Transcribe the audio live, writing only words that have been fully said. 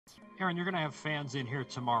Aaron, you're going to have fans in here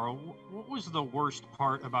tomorrow. What was the worst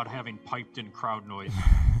part about having piped-in crowd noise?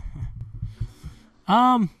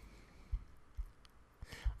 Um,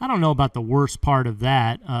 I don't know about the worst part of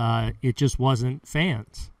that. It just wasn't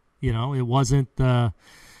fans. It wasn't the,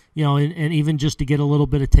 and even just to get a little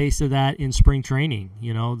bit of taste of that in spring training.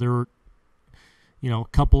 There were, a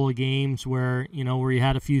couple of games where you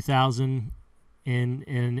had a few thousand,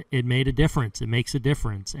 and it made a difference. It makes a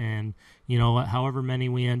difference, and however many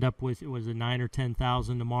we end up with, it was a 9 or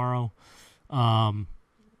 10,000 tomorrow. Um,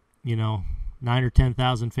 you know, 9 or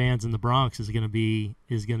 10,000 fans in the Bronx is going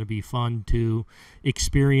to be fun to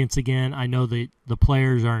experience again. I know that the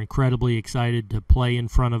players are incredibly excited to play in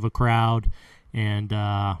front of a crowd, and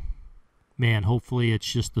man, hopefully it's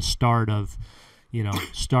just the start of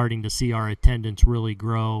starting to see our attendance really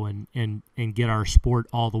grow and get our sport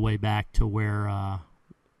all the way back to where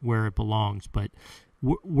it belongs. But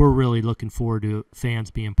we're really looking forward to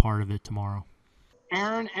fans being part of it tomorrow.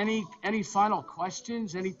 Aaron, any final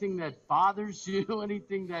questions? Anything that bothers you?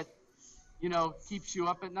 Anything that keeps you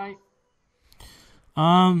up at night?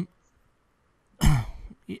 A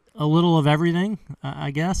little of everything,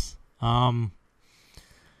 I guess. Hopefully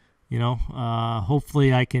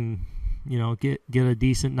I can get a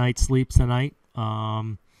decent night's sleep tonight.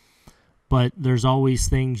 But there's always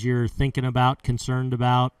things you're thinking about, concerned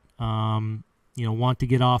about. Want to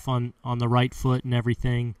get off on the right foot and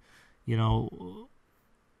everything.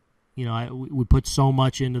 We put so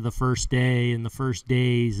much into the first day and the first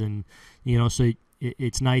days, and so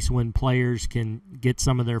it's nice when players can get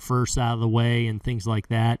some of their firsts out of the way and things like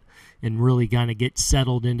that, and really kind of get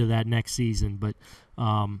settled into that next season, but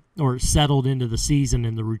or settled into the season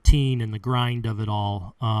and the routine and the grind of it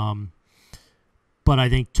all. But I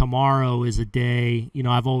think tomorrow is a day.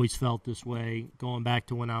 I've always felt this way going back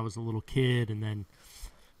to when I was a little kid, and then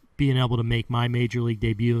being able to make my major league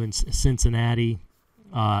debut in Cincinnati.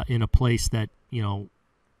 In a place that,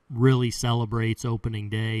 really celebrates opening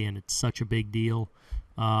day, and it's such a big deal.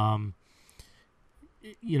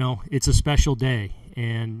 It's a special day.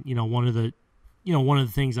 And, one of the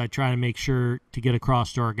things I try to make sure to get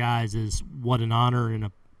across to our guys is what an honor and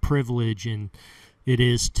a privilege and it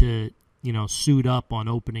is to, suit up on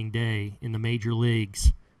opening day in the major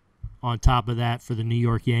leagues. On top of that, for the New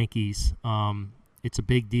York Yankees, it's a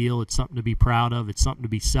big deal. It's something to be proud of. It's something to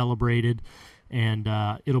be celebrated. And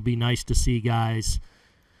it'll be nice to see guys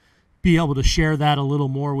be able to share that a little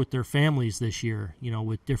more with their families this year,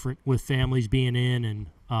 with families being in. And,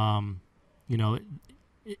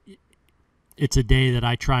 it's a day that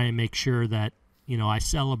I try and make sure that, I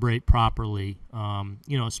celebrate properly,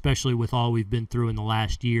 especially with all we've been through in the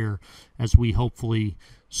last year as we hopefully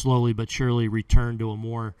slowly but surely return to a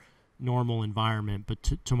more normal environment.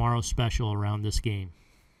 But tomorrow's special around this game.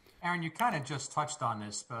 Aaron, you kind of just touched on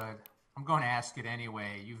this, but I'm going to ask it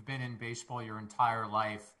anyway. You've been in baseball your entire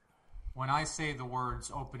life. When I say the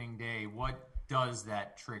words opening day, what does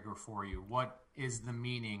that trigger for you? What is the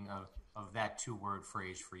meaning of that two-word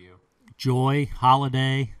phrase for you? Joy,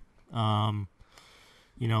 holiday.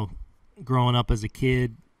 Growing up as a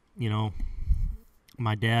kid,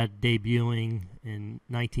 my dad debuting in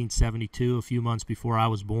 1972, a few months before I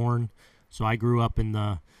was born. So I grew up in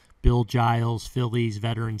the Bill Giles Phillies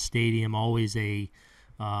Veterans Stadium, always a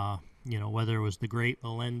whether it was the Great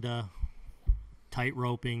Melinda tight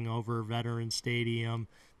roping over Veterans Stadium,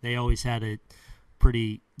 they always had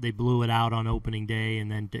they blew it out on opening day,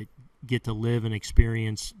 and then to get to live and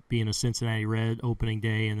experience being a Cincinnati Red opening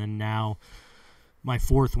day, and then now my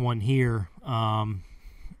fourth one here.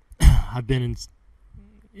 I've been in.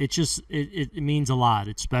 It means a lot.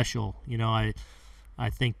 It's special. I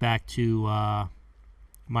think back to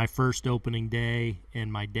my first opening day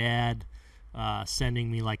and my dad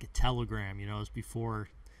sending me like a telegram. It was before,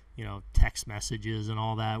 text messages and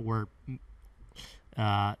all that, where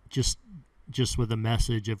just with a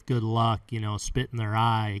message of good luck, spit in their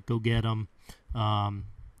eye, go get them.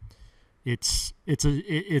 It's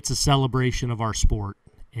a celebration of our sport,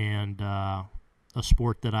 and a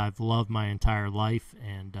sport that I've loved my entire life,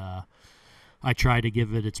 and I try to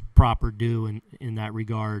give it its proper due in that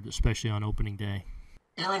regard, especially on opening day.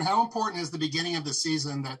 Aaron, how important is the beginning of the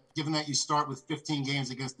season, given that you start with 15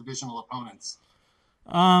 games against divisional opponents?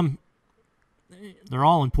 They're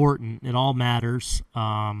all important. It all matters.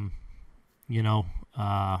 You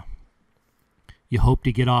hope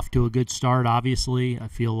to get off to a good start, obviously. I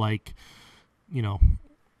feel like,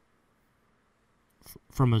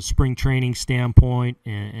 from a spring training standpoint,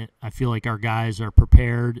 and I feel like our guys are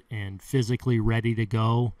prepared and physically ready to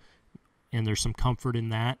go, and there's some comfort in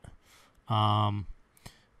that.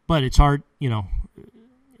 But it's hard,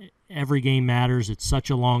 every game matters. It's such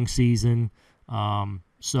a long season.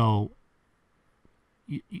 So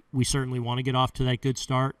we certainly want to get off to that good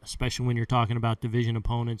start, especially when you're talking about division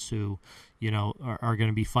opponents who, are going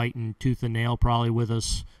to be fighting tooth and nail probably with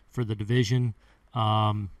us for the division.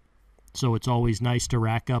 So it's always nice to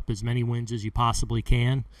rack up as many wins as you possibly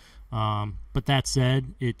can. But that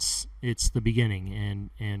said, it's the beginning,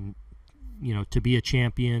 and to be a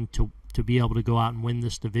champion, to be able to go out and win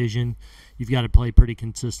this division, you've got to play pretty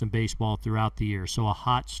consistent baseball throughout the year. So a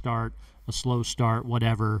hot start, a slow start,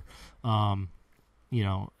 whatever,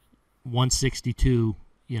 162,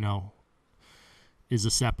 is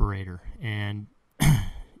a separator, and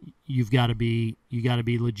you got to be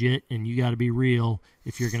legit, and you got to be real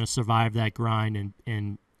if you're going to survive that grind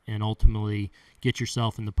and ultimately get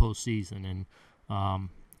yourself in the postseason. And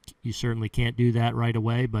you certainly can't do that right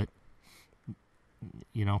away, but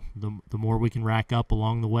the more we can rack up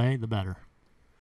along the way, the better.